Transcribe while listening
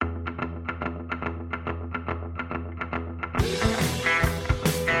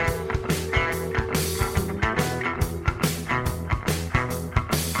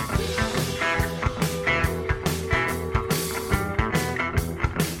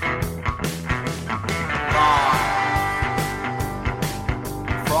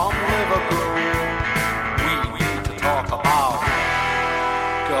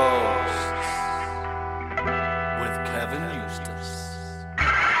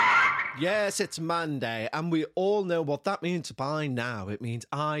Yes, it's Monday, and we all know what that means by now. It means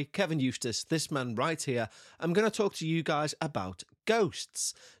I, Kevin Eustace, this man right here, I'm going to talk to you guys about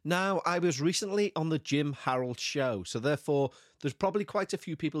ghosts. Now, I was recently on the Jim Harold show, so therefore there's probably quite a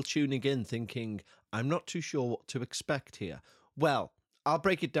few people tuning in thinking, I'm not too sure what to expect here. Well, I'll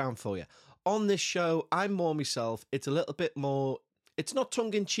break it down for you. On this show, I'm more myself. It's a little bit more... It's not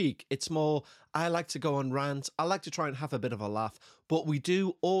tongue-in-cheek. It's more, I like to go on rants. I like to try and have a bit of a laugh. But we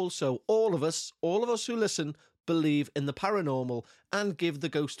do also, all of us who listen, believe in the paranormal and give the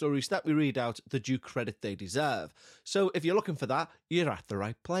ghost stories that we read out the due credit they deserve. So if you're looking for that, you're at the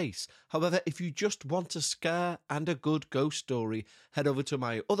right place. However, if you just want a scare and a good ghost story, head over to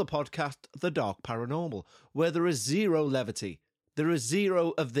my other podcast, The Dark Paranormal, where there is zero levity. There is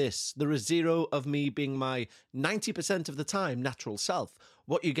zero of this. There is zero of me being my 90% of the time natural self.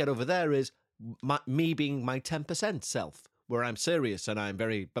 What you get over there is me being my 10% self, where I'm serious and I'm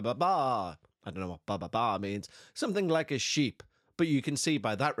very ba-ba-ba. I don't know what ba-ba-ba means. Something like a sheep. But you can see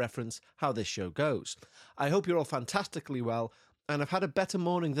by that reference how this show goes. I hope you're all fantastically well, and I've had a better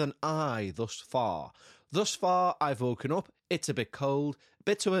morning than I thus far. Thus far, I've woken up. It's a bit cold, a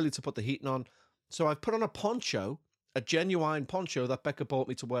bit too early to put the heating on. So I've put on a poncho, a genuine poncho that Becca bought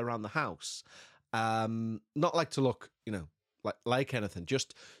me to wear around the house. Not like to look, like anything,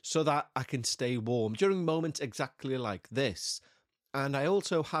 just so that I can stay warm during moments exactly like this. And I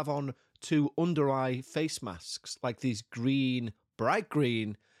also have on 2 under-eye face masks, like these green, bright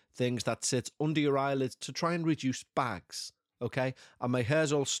green things that sit under your eyelids to try and reduce bags, okay? And my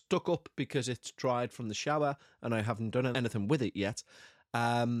hair's all stuck up because it's dried from the shower and I haven't done anything with it yet.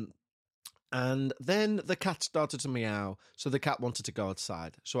 And then the cat started to meow, so the cat wanted to go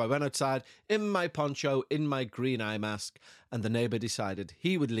outside. So I went outside in my poncho, in my green eye mask, and the neighbour decided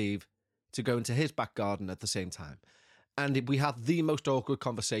he would leave to go into his back garden at the same time. And we had the most awkward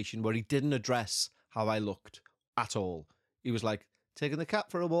conversation where he didn't address how I looked at all. He was like, taking the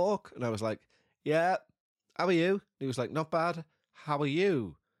cat for a walk? And I was like, yeah, how are you? And he was like, not bad. How are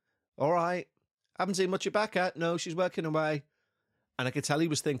you? All right. Haven't seen much of Becca. No, she's working away. And I could tell he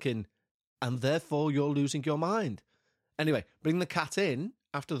was thinking, and therefore you're losing your mind. Anyway, bring the cat in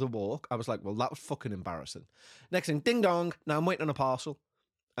after the walk. I was like, well, that was fucking embarrassing. Next thing, ding dong. Now I'm waiting on a parcel.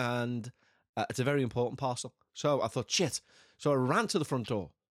 And it's a very important parcel. So I thought, shit. So I ran to the front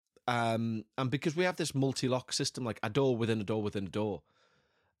door. And because we have this multi-lock system, like a door within a door within a door,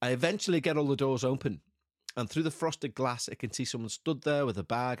 I eventually get all the doors open. And through the frosted glass, I can see someone stood there with a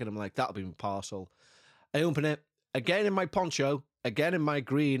bag. And I'm like, that'll be my parcel. I open it. Again in my poncho, again in my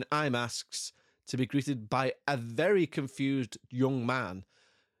green eye masks, to be greeted by a very confused young man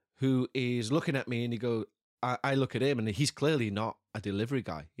who is looking at me, and I look at him, and he's clearly not a delivery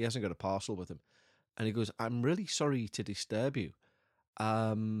guy. He hasn't got a parcel with him. And he goes, I'm really sorry to disturb you.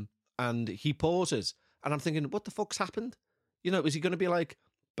 And he pauses, and I'm thinking, what the fuck's happened? Is he going to be like,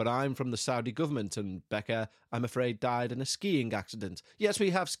 but I'm from the Saudi government, and Becca, I'm afraid, died in a skiing accident. Yes,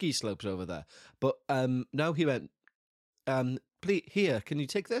 we have ski slopes over there. But no, he went, please, here, can you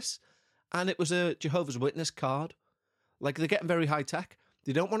take this? And it was a Jehovah's Witness card. Like, they're getting very high tech.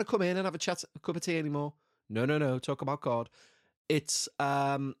 They don't want to come in and have a chat, a cup of tea anymore. No, talk about God. It's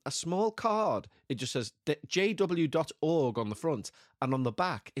a small card. It just says jw.org on the front, and on the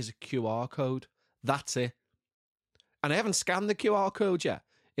back is a QR code. That's it. And I haven't scanned the QR code yet.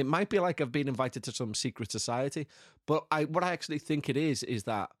 It might be like I've been invited to some secret society, but what I actually think it is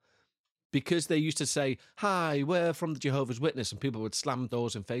that because they used to say, hi, we're from the Jehovah's Witness, and people would slam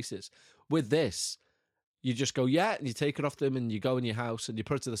doors in faces. With this, you just go, yeah, and you take it off them, and you go in your house, and you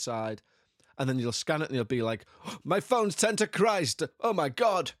put it to the side, and then you'll scan it, and you'll be like, oh, my phone's turned to Christ. Oh, my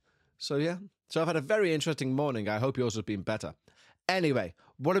God. So, yeah. So I've had a very interesting morning. I hope yours has been better. Anyway,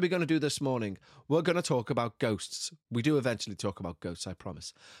 what are we going to do this morning? We're going to talk about ghosts. We do eventually talk about ghosts, I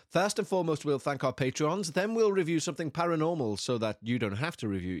promise. First and foremost, we'll thank our Patreons. Then we'll review something paranormal so that you don't have to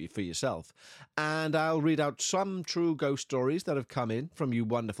review it for yourself. And I'll read out some true ghost stories that have come in from you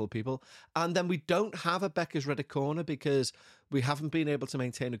wonderful people. And then we don't have a Becca's Reddit Corner because we haven't been able to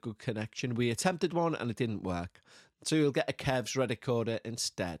maintain a good connection. We attempted one and it didn't work. So you'll get a Kev's Reddit Corner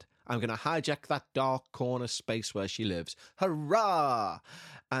instead. I'm going to hijack that dark corner space where she lives. Hurrah!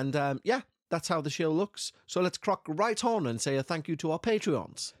 And yeah, that's how the show looks. So let's crock right on and say a thank you to our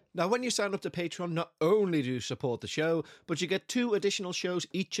Patreons. Now, when you sign up to Patreon, not only do you support the show, but you get 2 additional shows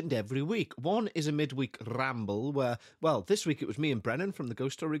each and every week. One is a midweek ramble where, well, this week it was me and Brennan from the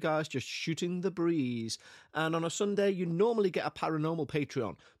Ghost Story Guys just shooting the breeze. And on a Sunday, you normally get a paranormal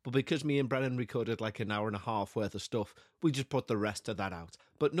Patreon, but because me and Brennan recorded like an hour and a half worth of stuff, we just put the rest of that out.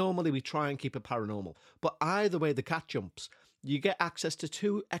 But normally we try and keep it paranormal. But either way the cat jumps, you get access to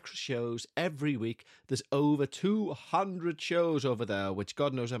 2 extra shows every week. There's over 200 shows over there, which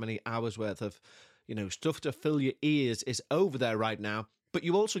God knows how many hours worth of, stuff to fill your ears is over there right now. But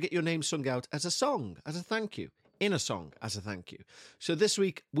you also get your name sung out as a song, as a thank you, in a song as a thank you. So this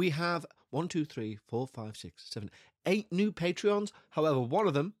week we have 1, 2, 3, 4, 5, 6, 7, 8 new Patreons. However, one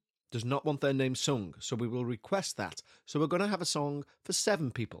of them does not want their name sung, so we will request that. So we're going to have a song for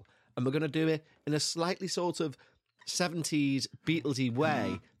 7 people, and we're going to do it in a slightly sort of 70s Beatlesy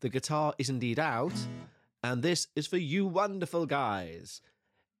way. The guitar is indeed out, and this is for you wonderful guys.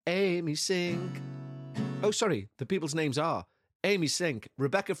 Amy Sink. Oh, sorry, the people's names are Amy Sink,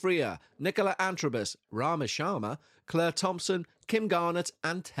 Rebecca Freer, Nicola Antrobus, Rama Sharma, Claire Thompson, Kim Garnett,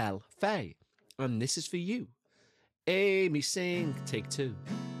 and Tel Faye. And this is for you. Amy Sink, take 2.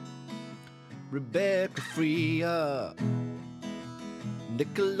 Rebecca Freer,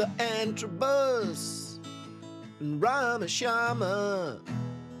 Nicola Antrobus, and Rama Sharma.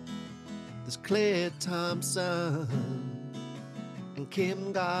 There's Claire Thompson and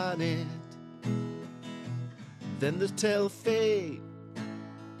Kim Garnett. Then there's Tel Faye.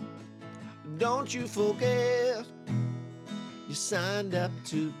 Don't you forget, you signed up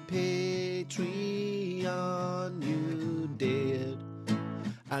to Patreon, you did.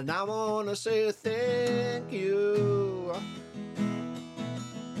 And I want to say thank you.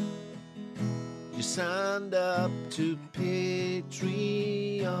 You signed up to Patreon,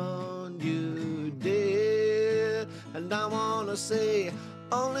 you did. And I want to say,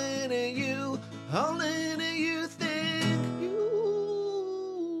 only to you, thank you.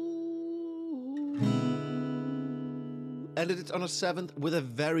 Ended it on a 7th with a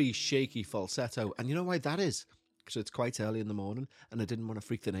very shaky falsetto. And you know why that is? Because it's quite early in the morning and I didn't want to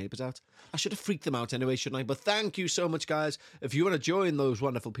freak the neighbours out. I should have freaked them out anyway, shouldn't I? But thank you so much, guys. If you want to join those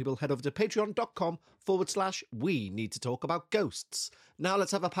wonderful people, head over to patreon.com/we need to talk about ghosts. Now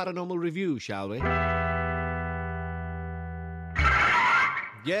let's have a paranormal review, shall we?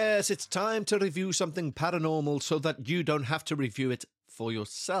 Yes, it's time to review something paranormal so that you don't have to review it for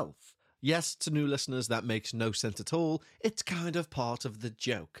yourself. Yes, to new listeners, that makes no sense at all. It's kind of part of the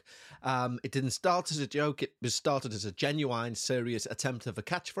joke. It didn't start as a joke. It was started as a genuine, serious attempt of a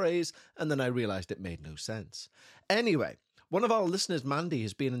catchphrase, and then I realised it made no sense. Anyway, one of our listeners, Mandy,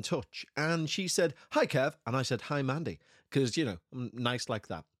 has been in touch, and she said, "Hi, Kev," and I said, "Hi, Mandy," because, I'm nice like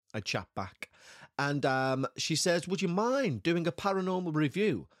that. I chat back. And she says, "Would you mind doing a paranormal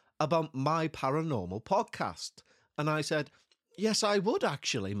review about my paranormal podcast?" And I said, "Yes, I would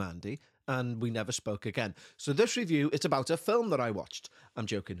actually, Mandy." And we never spoke again. So this review is about a film that I watched. I'm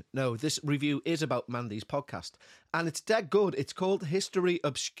joking. No, this review is about Mandy's podcast. And it's dead good. It's called History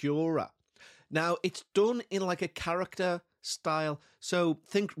Obscura. Now, it's done in like a character style. So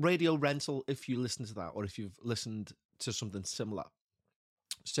think Radio Rental if you listen to that, or if you've listened to something similar.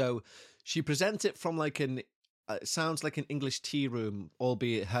 So she presents it from like sounds like an English tea room,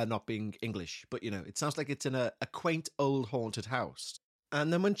 albeit her not being English. But, it sounds like it's in a quaint old haunted house.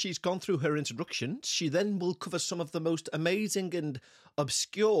 And then when she's gone through her introduction, she then will cover some of the most amazing and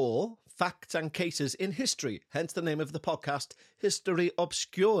obscure facts and cases in history, hence the name of the podcast, History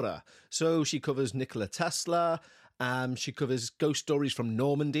Obscura. So she covers Nikola Tesla, she covers ghost stories from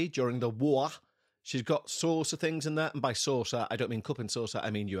Normandy during the war. She's got saucer things in there, and by saucer, I don't mean cup and saucer, I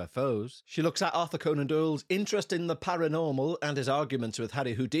mean UFOs. She looks at Arthur Conan Doyle's interest in the paranormal and his arguments with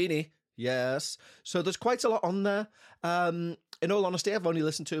Harry Houdini. Yes. So there's quite a lot on there. In all honesty, I've only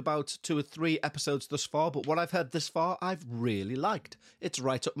listened to about 2 or 3 episodes thus far, but what I've heard this far, I've really liked. It's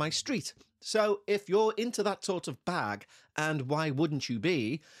right up my street. So if you're into that sort of bag, and why wouldn't you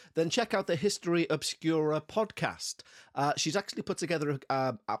be, then check out the History Obscura podcast. She's actually put together,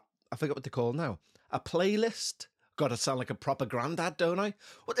 I forget what they call now, a playlist. God, I sound like a proper granddad, don't I?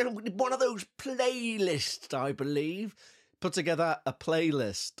 One of those playlists, I believe. Put together a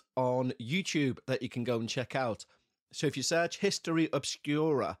playlist on YouTube that you can go and check out. So if you search History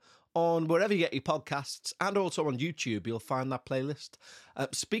Obscura on wherever you get your podcasts and also on YouTube, you'll find that playlist.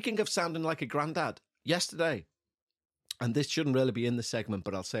 Speaking of sounding like a granddad, yesterday, and this shouldn't really be in the segment,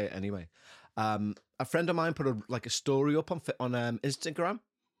 but I'll say it anyway. A friend of mine put a story up on Instagram,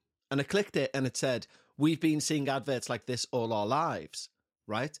 and I clicked it and it said, "We've been seeing adverts like this all our lives,"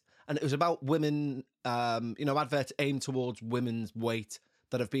 right? And it was about women, adverts aimed towards women's weight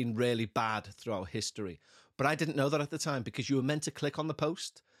that have been really bad throughout history. But I didn't know that at the time because you were meant to click on the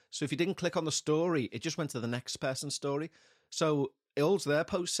post. So if you didn't click on the story, it just went to the next person's story. So all their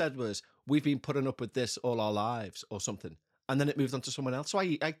post said was, "We've been putting up with this all our lives," or something. And then it moved on to someone else. So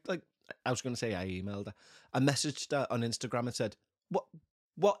I was going to say I emailed her. I messaged her on Instagram and said,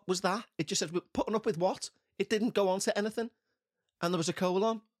 What was that? It just said, "We're putting up with what?" It didn't go on to anything. and there was a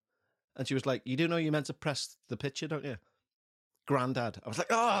colon. And she was like, you do know you're meant to press the picture, don't you? Grandad. I was like,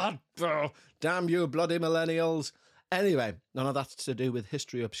 oh, damn you bloody millennials. Anyway, none of that's to do with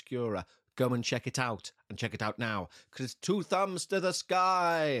History Obscura. Go and check it out, and check it out now, because it's two thumbs to the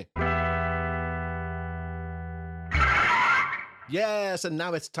sky. Yes, and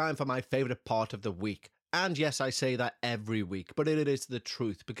now it's time for my favourite part of the week. And yes, I say that every week, but it is the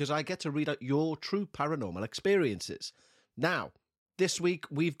truth, because I get to read out your true paranormal experiences. Now, this week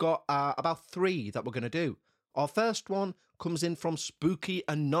we've got about 3 that we're going to do. Our first one comes in from Spooky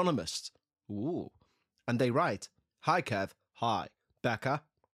Anonymous. Ooh. And they write, hi Kev, hi. Becca,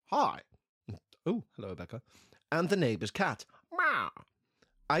 hi. Oh, hello Becca. And the neighbour's cat, meow.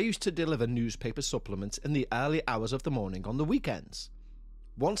 I used to deliver newspaper supplements in the early hours of the morning on the weekends.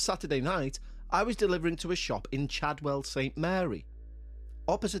 One Saturday night, I was delivering to a shop in Chadwell, St Mary.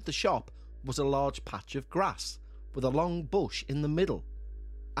 Opposite the shop was a large patch of grass with a long bush in the middle.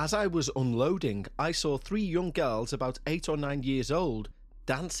 As I was unloading, I saw 3 young girls about 8 or 9 years old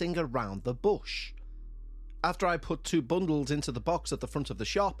dancing around the bush. After I put 2 bundles into the box at the front of the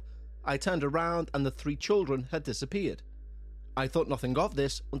shop, I turned around and the 3 children had disappeared. I thought nothing of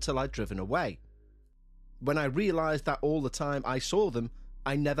this until I'd driven away. When I realised that all the time I saw them,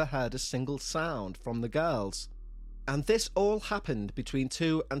 I never heard a single sound from the girls. And this all happened between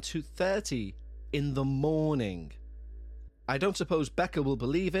 2 and 2:30 in the morning. I don't suppose Becca will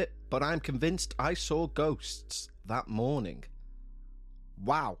believe it, but I'm convinced I saw ghosts that morning.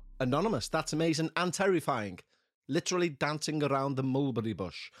 Wow, Anonymous, that's amazing and terrifying. Literally dancing around the mulberry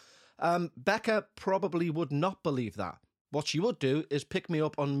bush. Becca probably would not believe that. What she would do is pick me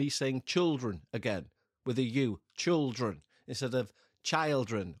up on me saying children again, with a U, children, instead of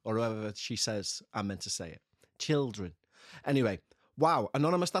children, or however she says I'm meant to say it. Children. Anyway, wow,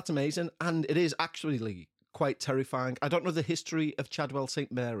 Anonymous, that's amazing, and it is actually quite terrifying. I don't know the history of Chadwell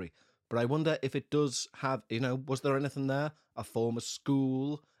St Mary, but I wonder if it does have, was there anything there? A former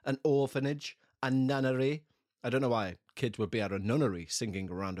school, an orphanage, a nunnery? I don't know why kids would be at a nunnery singing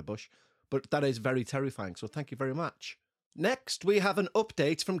around a bush, but that is very terrifying, so thank you very much. Next, we have an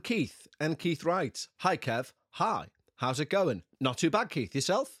update from Keith, and Keith writes, hi Kev, hi, how's it going? Not too bad, Keith,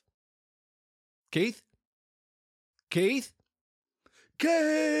 yourself? Keith? Keith?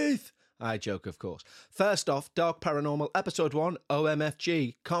 Keith! I joke, of course. First off, Dark Paranormal Episode 1,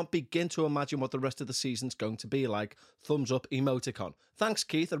 OMFG. Can't begin to imagine what the rest of the season's going to be like. Thumbs up emoticon. Thanks,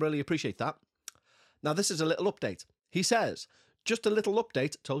 Keith. I really appreciate that. Now, this is a little update. He says, just a little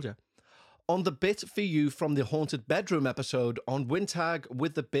update, told you, on the bit for you from the Haunted Bedroom episode on Wintag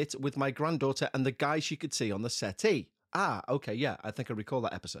with the bit with my granddaughter and the guy she could see on the settee. Ah, okay, yeah, I think I recall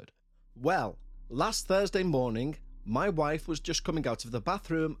that episode. Well, last Thursday morning, my wife was just coming out of the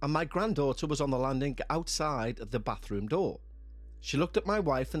bathroom and my granddaughter was on the landing outside the bathroom door. She looked at my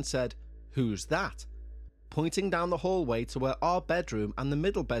wife and said, "Who's that?" pointing down the hallway to where our bedroom and the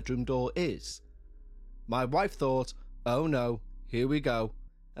middle bedroom door is. My wife thought, "Oh no, here we go,"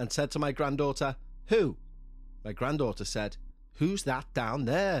 and said to my granddaughter, "Who?" My granddaughter said, "Who's that down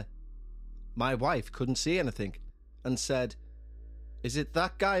there?" My wife couldn't see anything and said, "Is it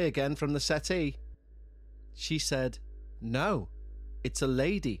that guy again from the settee?" She said, "No, it's a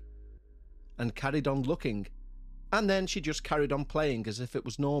lady," and carried on looking, and then she just carried on playing as if it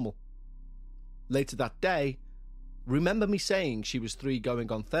was normal. Later that day, remember me saying she was 3 going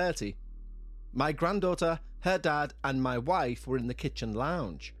on 30? My granddaughter, her dad, and my wife were in the kitchen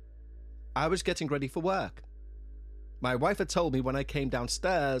lounge. I was getting ready for work. My wife had told me when I came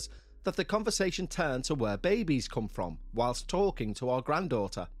downstairs that the conversation turned to where babies come from whilst talking to our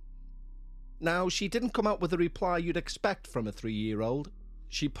granddaughter. Now, she didn't come out with the reply you'd expect from a 3-year-old.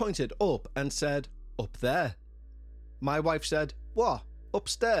 She pointed up and said, "Up there." My wife said, "What,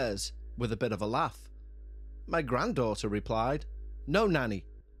 upstairs?" with a bit of a laugh. My granddaughter replied, "No, Nanny,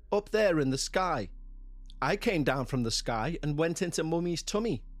 up there in the sky. I came down from the sky and went into Mummy's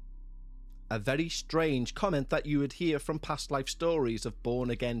tummy." A very strange comment that you would hear from past life stories of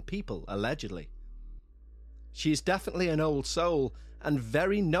born-again people, allegedly. She's definitely an old soul and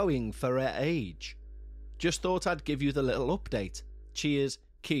very knowing for her age. Just thought I'd give you the little update. Cheers,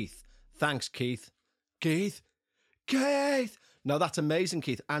 Keith. Thanks, Keith. Keith? Keith! No, that's amazing,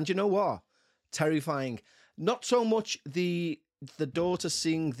 Keith. And you know what? Terrifying. Not so much the daughter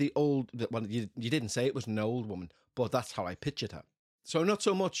seeing the old... Well, you didn't say it was an old woman, but that's how I pictured her. So not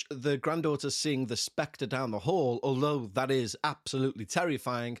so much the granddaughter seeing the spectre down the hall, although that is absolutely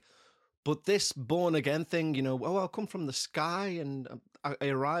terrifying, but this born-again thing, I'll come from the sky and I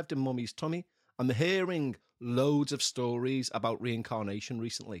arrived in Mummy's tummy. I'm hearing loads of stories about reincarnation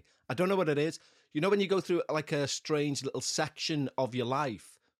recently. I don't know what it is. You know when you go through like a strange little section of your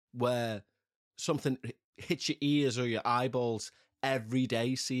life where something hits your ears or your eyeballs every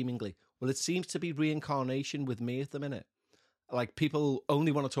day, seemingly? Well, it seems to be reincarnation with me at the minute. Like, people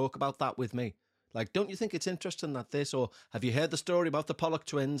only want to talk about that with me. Like, don't you think it's interesting that this, or have you heard the story about the Pollock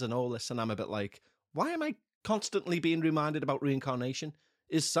twins and all this? And I'm a bit like, why am I constantly being reminded about reincarnation?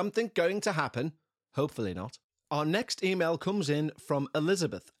 Is something going to happen? Hopefully not. Our next email comes in from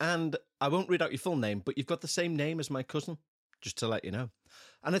Elizabeth, and I won't read out your full name, but you've got the same name as my cousin, just to let you know.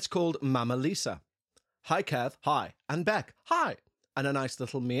 And it's called Mama Lisa. Hi, Kev. Hi. And Beck. Hi. And a nice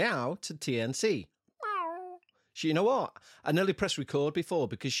little meow to TNC. You know what? I nearly pressed record before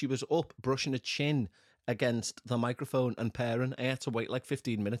because she was up brushing her chin against the microphone and purring. I had to wait like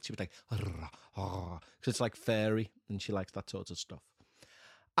 15 minutes. She was like, because it's like fairy, and she likes that sort of stuff.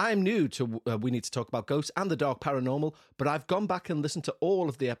 I'm new to We Need to Talk About Ghosts and the Dark Paranormal, but I've gone back and listened to all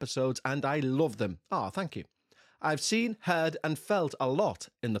of the episodes and I love them. Thank you. I've seen, heard and felt a lot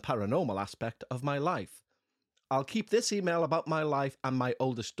in the paranormal aspect of my life. I'll keep this email about my life and my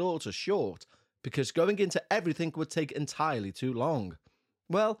oldest daughter short because going into everything would take entirely too long.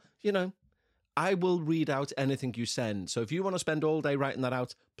 Well, you know, I will read out anything you send, so if you want to spend all day writing that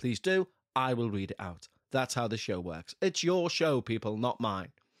out, please do. I will read it out. That's how the show works. It's your show, people, not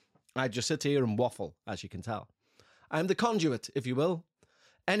mine. I just sit here and waffle, as you can tell. I'm the conduit, if you will.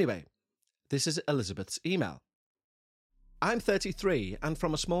 Anyway, this is Elizabeth's email. I'm 33 and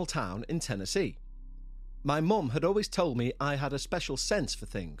from a small town in Tennessee. My mum had always told me I had a special sense for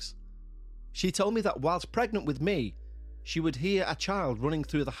things. She told me that whilst pregnant with me, she would hear a child running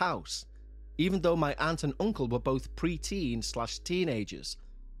through the house, even though my aunt and uncle were both pre-teen/teenagers,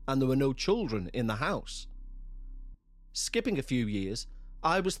 and there were no children in the house. Skipping a few years,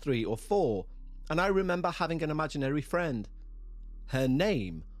 I was 3 or 4, and I remember having an imaginary friend. Her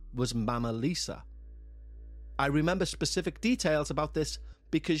name was Mama Lisa. I remember specific details about this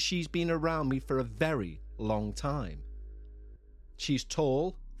because she's been around me for a very long time. She's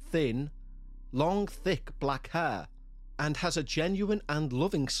tall, thin, long, thick black hair, and has a genuine and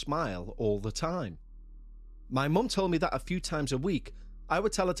loving smile all the time. My mum told me that a few times a week I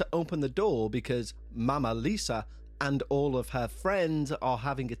would tell her to open the door because Mama Lisa and all of her friends are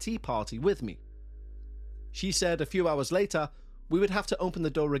having a tea party with me. She said a few hours later we would have to open the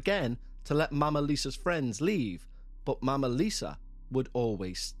door again to let Mama Lisa's friends leave, but Mama Lisa would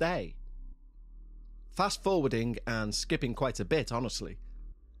always stay. Fast forwarding and skipping quite a bit, honestly.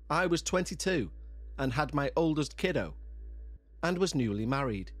 I was 22 and had my oldest kiddo and was newly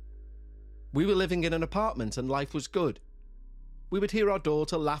married. We were living in an apartment and life was good. We would hear our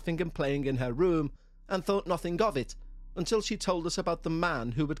daughter laughing and playing in her room and thought nothing of it until she told us about the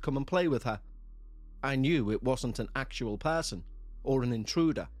man who would come and play with her. I knew it wasn't an actual person or an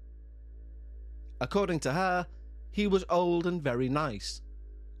intruder. According to her, he was old and very nice.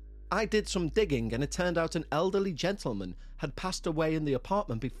 I did some digging and it turned out an elderly gentleman had passed away in the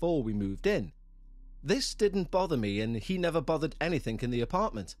apartment before we moved in. This didn't bother me and he never bothered anything in the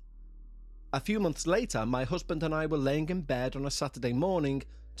apartment. A few months later, my husband and I were laying in bed on a Saturday morning,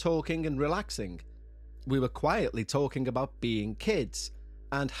 talking and relaxing. We were quietly talking about being kids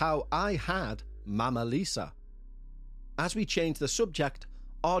and how I had Mama Lisa. As we changed the subject,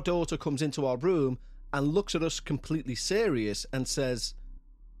 our daughter comes into our room and looks at us completely serious and says,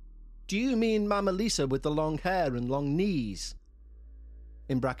 "Do you mean Mama Lisa with the long hair and long knees?"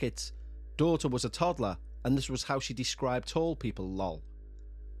 In brackets, daughter was a toddler and this was how she described tall people, lol.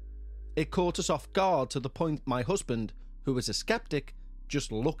 It caught us off guard to the point my husband, who was a skeptic,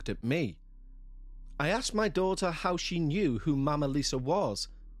 just looked at me. I asked my daughter how she knew who Mama Lisa was,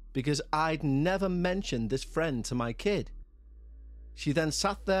 because I'd never mentioned this friend to my kid. She then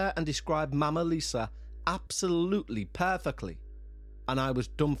sat there and described Mama Lisa absolutely perfectly, and I was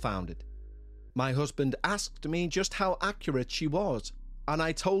dumbfounded. My husband asked me just how accurate she was, and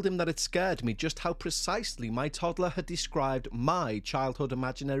I told him that it scared me just how precisely my toddler had described my childhood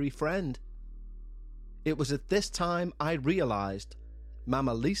imaginary friend. It was at this time I realised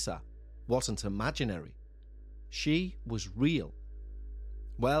Mama Lisa wasn't imaginary. She was real.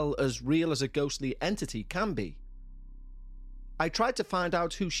 Well, as real as a ghostly entity can be. I tried to find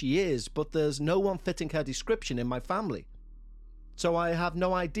out who she is, but there's no one fitting her description in my family. So I have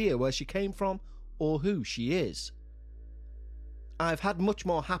no idea where she came from or who she is. I've had much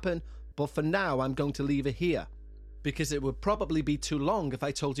more happen, but for now I'm going to leave it here, because it would probably be too long if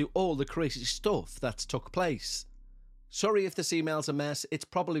I told you all the crazy stuff that took place. Sorry if this email's a mess, it's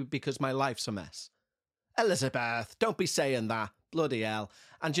probably because my life's a mess. Elizabeth, don't be saying that. Bloody hell.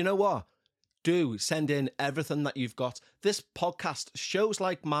 And you know what? Do send in everything that you've got. This podcast, shows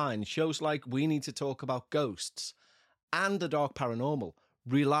like mine, shows like We Need to Talk About Ghosts and the Dark Paranormal,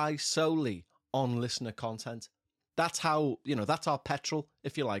 rely solely on listener content. That's how, that's our petrol,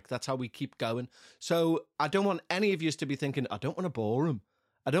 if you like. That's how we keep going. So I don't want any of you to be thinking, I don't want to bore him.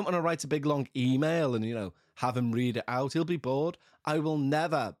 I don't want to write a big long email and, have him read it out. He'll be bored. I will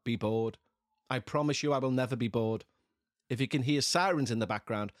never be bored. I promise you I will never be bored. If you can hear sirens in the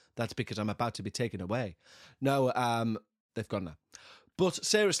background, that's because I'm about to be taken away. No, they've gone now. But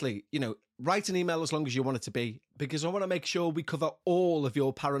seriously, write an email as long as you want it to be, because I want to make sure we cover all of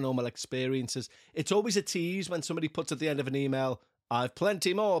your paranormal experiences. It's always a tease when somebody puts at the end of an email, I've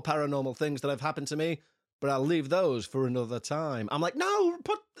plenty more paranormal things that have happened to me, but I'll leave those for another time. I'm like, no,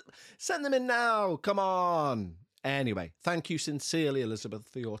 send them in now. Come on. Anyway, thank you sincerely, Elizabeth,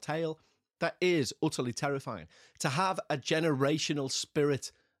 for your tale. That is utterly terrifying. To have a generational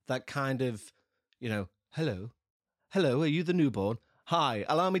spirit that kind of, hello, are you the newborn? Hi,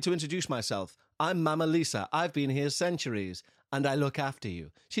 allow me to introduce myself. I'm Mama Lisa. I've been here centuries, and I look after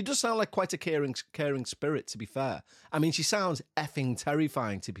you. She does sound like quite a caring spirit, to be fair. I mean, she sounds effing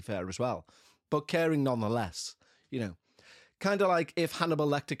terrifying, to be fair, as well. But caring nonetheless, Kind of like if Hannibal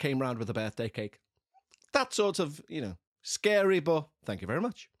Lecter came round with a birthday cake. That sort of, scary, but thank you very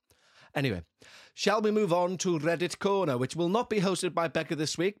much. Anyway, shall we move on to Reddit Corner, which will not be hosted by Becca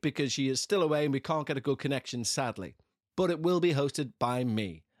this week because she is still away and we can't get a good connection, sadly. But it will be hosted by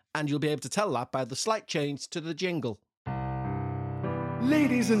me, and you'll be able to tell that by the slight change to the jingle.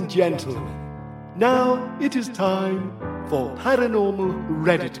 Ladies and gentlemen, now it is time for Paranormal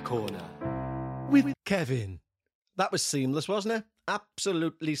Reddit Corner with Kevin. That was seamless, wasn't it?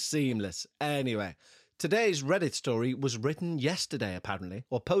 Absolutely seamless. Anyway, today's Reddit story was written yesterday, apparently,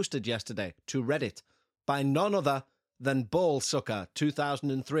 or posted yesterday to Reddit by none other than Ballsucker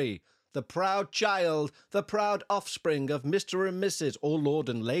 2003, the proud child, the proud offspring of Mr. and Mrs. or Lord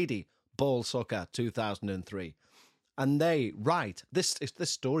and Lady Ballsucker 2003. And they write, this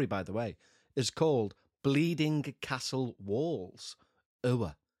story, by the way, is called Bleeding Castle Walls.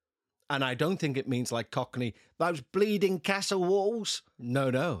 And I don't think it means like Cockney, those bleeding castle walls.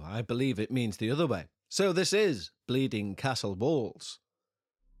 No, I believe it means the other way. So this is Bleeding Castle Walls.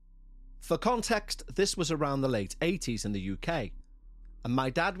 For context, this was around the late 80s in the UK, and my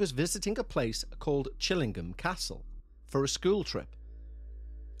dad was visiting a place called Chillingham Castle for a school trip.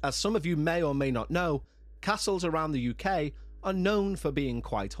 As some of you may or may not know, castles around the UK are known for being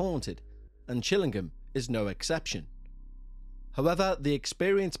quite haunted, and Chillingham is no exception. However, the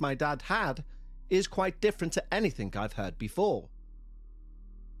experience my dad had is quite different to anything I've heard before.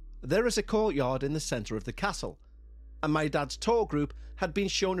 There is a courtyard in the centre of the castle, and my dad's tour group had been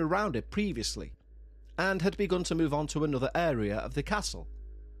shown around it previously, and had begun to move on to another area of the castle.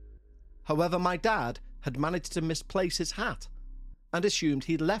 However, my dad had managed to misplace his hat, and assumed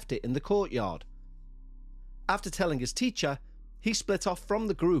he'd left it in the courtyard. After telling his teacher, he split off from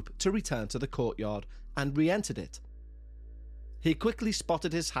the group to return to the courtyard and re-entered it. He quickly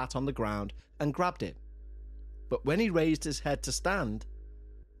spotted his hat on the ground and grabbed it, but when he raised his head to stand,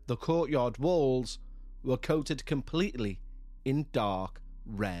 the courtyard walls were coated completely in dark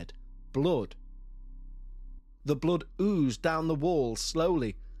red blood. The blood oozed down the walls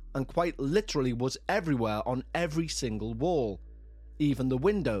slowly and quite literally was everywhere on every single wall, even the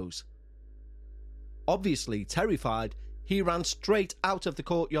windows. Obviously terrified, he ran straight out of the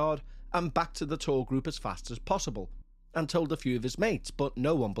courtyard and back to the tour group as fast as possible, and told a few of his mates, but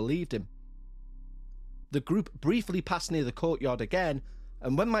no one believed him. The group briefly passed near the courtyard again,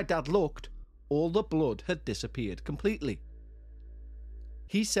 and when my dad looked, all the blood had disappeared completely.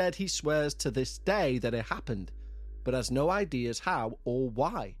 He said he swears to this day that it happened, but has no ideas how or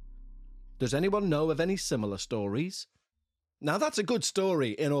why. Does anyone know of any similar stories? Now that's a good story,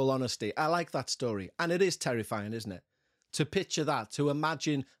 in all honesty. I like that story, and it is terrifying, isn't it? To picture that, to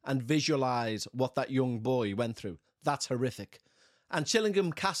imagine and visualise what that young boy went through. That's horrific. And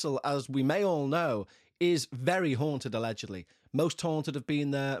Chillingham Castle, as we may all know, is very haunted, allegedly. Most haunted have been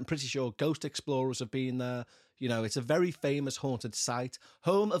there. I'm pretty sure ghost explorers have been there. It's a very famous haunted site.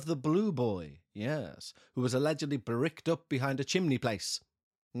 Home of the Blue Boy, yes, who was allegedly bricked up behind a chimney place.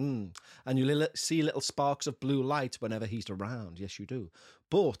 And you see little sparks of blue light whenever he's around. Yes, you do.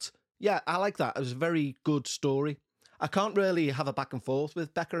 But, yeah, I like that. It was a very good story. I can't really have a back and forth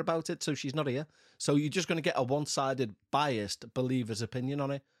with Becca about it, so she's not here. So you're just going to get a one-sided, biased believer's opinion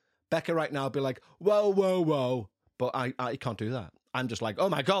on it. Becca right now will be like, whoa. But I can't do that. I'm just like, oh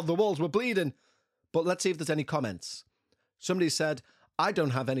my God, the walls were bleeding. But let's see if there's any comments. Somebody said, I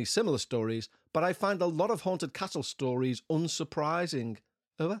don't have any similar stories, but I find a lot of haunted castle stories unsurprising.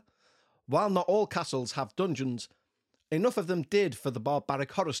 While not all castles have dungeons, enough of them did for the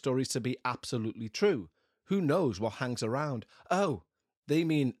barbaric horror stories to be absolutely true. Who knows what hangs around? Oh, they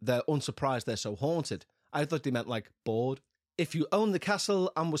mean they're unsurprised they're so haunted. I thought they meant like bored. If you owned the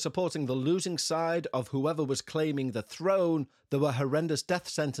castle and were supporting the losing side of whoever was claiming the throne, there were horrendous death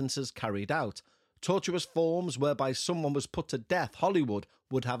sentences carried out. Torturous forms whereby someone was put to death Hollywood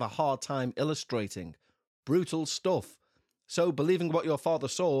would have a hard time illustrating. Brutal stuff. So believing what your father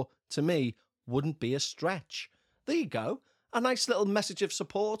saw, to me, wouldn't be a stretch. There you go. A nice little message of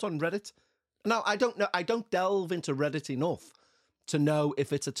support on Reddit. Now, I don't delve into Reddit enough to know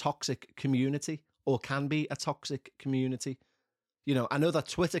if it's a toxic community or can be a toxic community. You know, I know that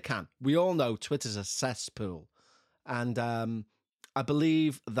Twitter can. We all know Twitter's a cesspool. And I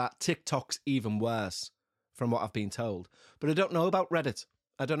believe that TikTok's even worse, from what I've been told. But I don't know about Reddit.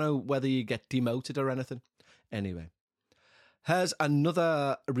 I don't know whether you get demoted or anything. Anyway, here's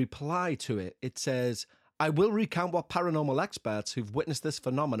another reply to it. It says, I will recount what paranormal experts who've witnessed this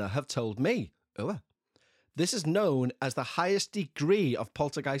phenomena have told me. Oh, this is known as the highest degree of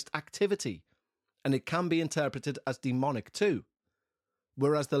poltergeist activity, and it can be interpreted as demonic too.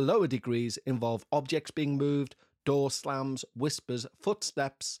 Whereas the lower degrees involve objects being moved, door slams, whispers,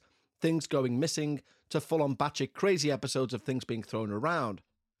 footsteps, things going missing, to full-on batshit crazy episodes of things being thrown around.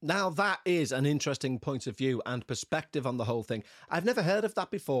 Now, that is an interesting point of view and perspective on the whole thing. I've never heard of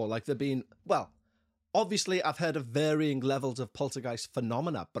that before, like there being, well, obviously I've heard of varying levels of poltergeist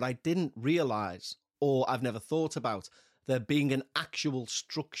phenomena, but I didn't realise, or I've never thought about, there being an actual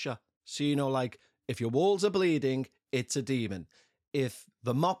structure. So, you know, like, if your walls are bleeding, it's a demon. If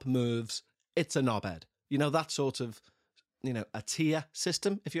the mop moves, it's a knobhead. You know, that sort of, you know, a tier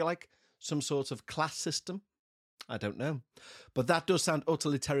system, if you like, some sort of class system. I don't know. But that does sound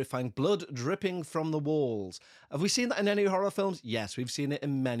utterly terrifying. Blood dripping from the walls. Have we seen that in any horror films? Yes, we've seen it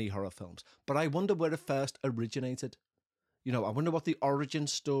in many horror films. But I wonder where it first originated. You know, I wonder what the origin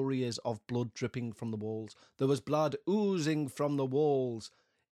story is of blood dripping from the walls. There was blood oozing from the walls.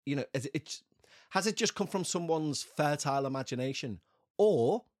 You know, has it just come from someone's fertile imagination?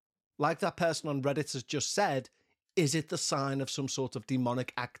 Or, like that person on Reddit has just said, is it the sign of some sort of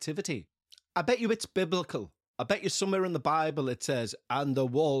demonic activity? I bet you it's biblical. I bet you somewhere in the Bible it says, and the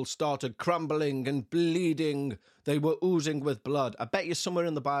walls started crumbling and bleeding. They were oozing with blood. I bet you somewhere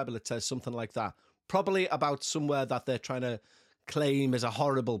in the Bible it says something like that. Probably about somewhere that they're trying to claim is a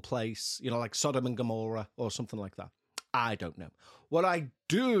horrible place, you know, like Sodom and Gomorrah or something like that. I don't know. What I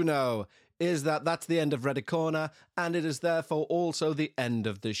do know is that that's the end of Reddit Corner, and it is therefore also the end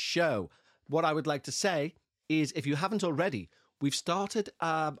of the show. What I would like to say is, if you haven't already, we've started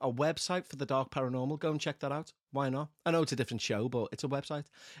a website for The Dark Paranormal. Go and check that out. Why not? I know it's a different show, but it's a website.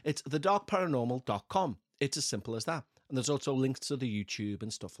 It's thedarkparanormal.com. It's as simple as that. And there's also links to the YouTube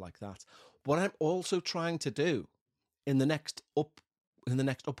and stuff like that. What I'm also trying to do in the next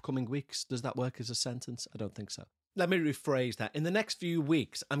upcoming weeks, does that work as a sentence? I don't think so. Let me rephrase that. In the next few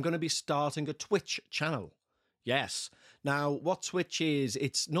weeks, I'm going to be starting a Twitch channel. Yes. Now, what Twitch is,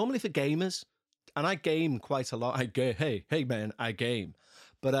 it's normally for gamers. And I game quite a lot. I game.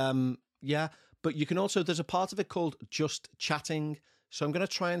 But yeah, but you can also, there's a part of it called Just Chatting. So I'm going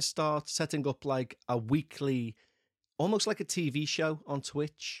to try and start setting up like a weekly, almost like a TV show on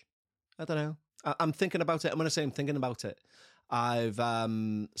Twitch. I don't know. I'm thinking about it. I'm going to say I'm thinking about it. I've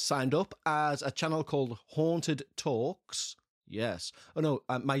signed up as a channel called Haunted Talks. Yes. Oh no,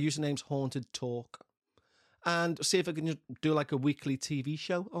 my username's Haunted Talk. And see if I can do like a weekly TV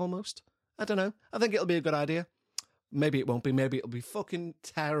show almost. I don't know. I think it'll be a good idea. Maybe it won't be. Maybe it'll be fucking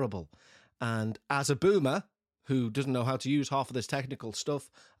terrible. And as a boomer who doesn't know how to use half of this technical stuff,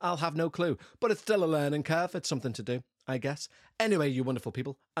 I'll have no clue. But it's still a learning curve. It's something to do, I guess. Anyway, you wonderful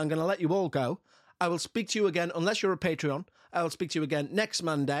people, I'm going to let you all go. I will speak to you again, unless you're a Patreon, I will speak to you again next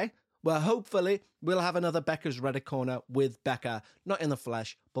Monday, where hopefully we'll have another Becca's Reddit Corner with Becca, not in the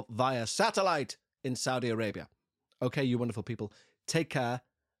flesh, but via satellite in Saudi Arabia. Okay, you wonderful people, take care.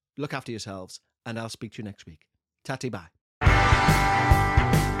 Look after yourselves, and I'll speak to you next week. Tatty bye.